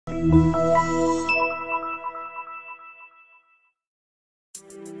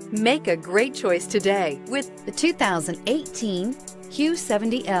Make a great choice today with the 2018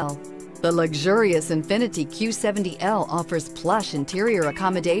 Q70L. The luxurious INFINITI Q70L offers plush interior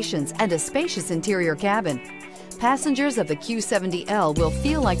accommodations and a spacious interior cabin. Passengers of the Q70L will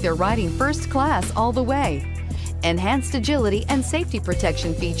feel like they're riding first class all the way. Enhanced agility and safety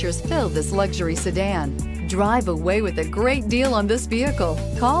protection features fill this luxury sedan. Drive away with a great deal on this vehicle.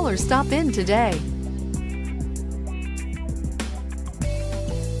 Call or stop in today.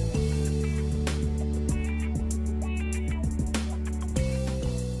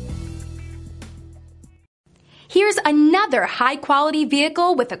 Here's another high-quality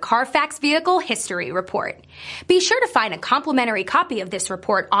vehicle with a Carfax Vehicle History Report. Be sure to find a complimentary copy of this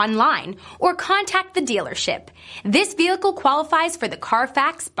report online or contact the dealership. This vehicle qualifies for the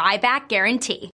Carfax Buyback Guarantee.